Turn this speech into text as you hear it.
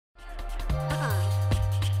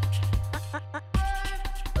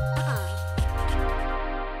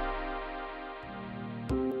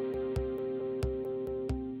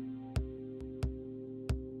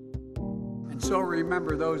also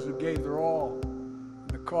remember those who gave their all in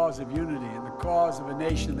the cause of unity, in the cause of a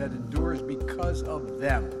nation that endures because of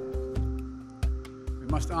them. We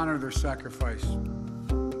must honor their sacrifice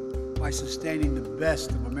by sustaining the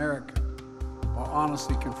best of America, while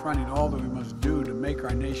honestly confronting all that we must do to make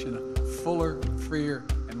our nation a fuller, freer,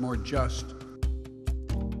 and more just.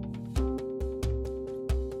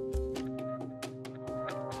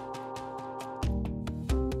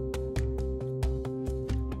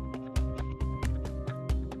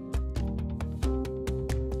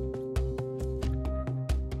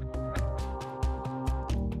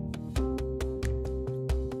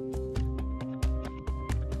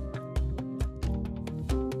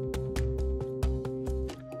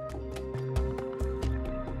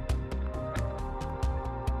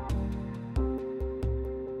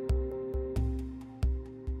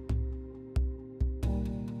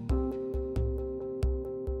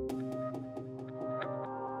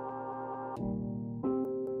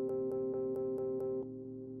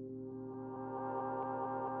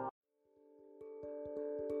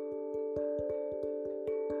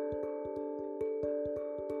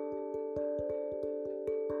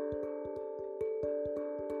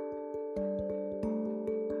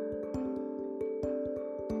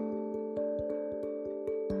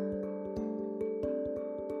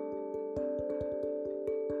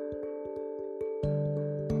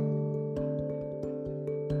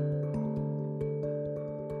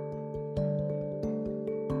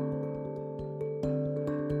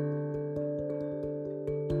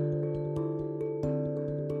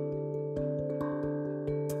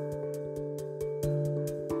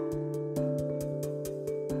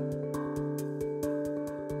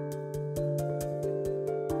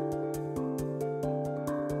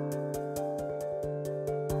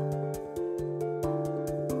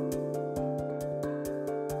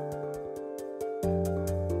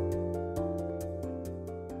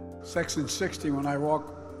 Section 60, when I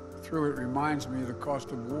walk through it, reminds me of the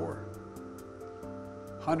cost of war.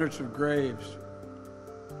 Hundreds of graves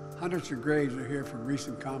are here from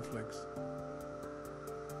recent conflicts.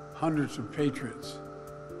 Hundreds of patriots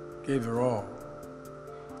gave their all.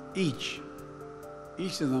 Each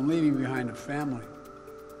of them leaving behind a family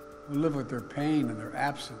who live with their pain and their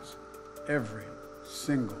absence every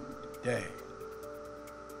single day.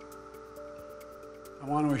 I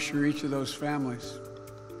want to assure each of those families,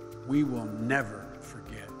 we will never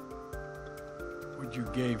forget what you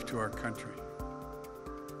gave to our country.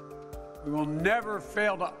 We will never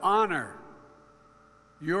fail to honor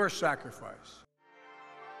your sacrifice.